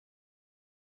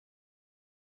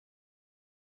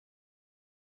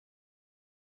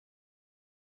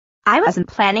I wasn't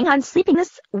planning on sleeping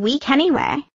this week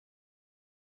anyway.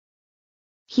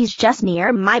 He's just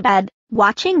near my bed,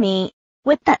 watching me.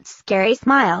 With that scary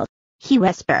smile, he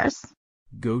whispers,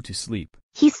 "Go to sleep,"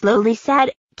 he slowly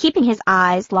said, keeping his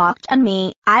eyes locked on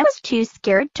me. I was too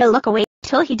scared to look away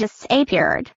till he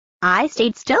disappeared. I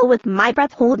stayed still with my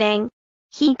breath holding.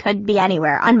 He could be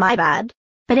anywhere on my bed,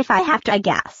 but if I have to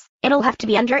guess, it'll have to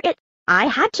be under it. I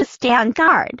had to stay on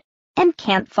guard, and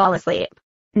can't fall asleep,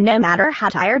 no matter how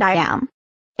tired I am.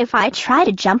 If I try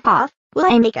to jump off,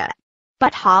 will I make it?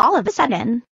 But all of a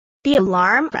sudden, the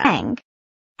alarm rang,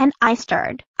 and I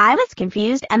stirred. I was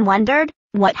confused and wondered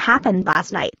what happened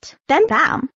last night. Then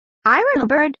bam! I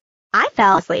remembered. I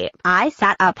fell asleep. I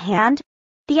sat up and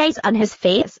the eyes on his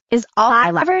face is all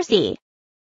I'll ever see.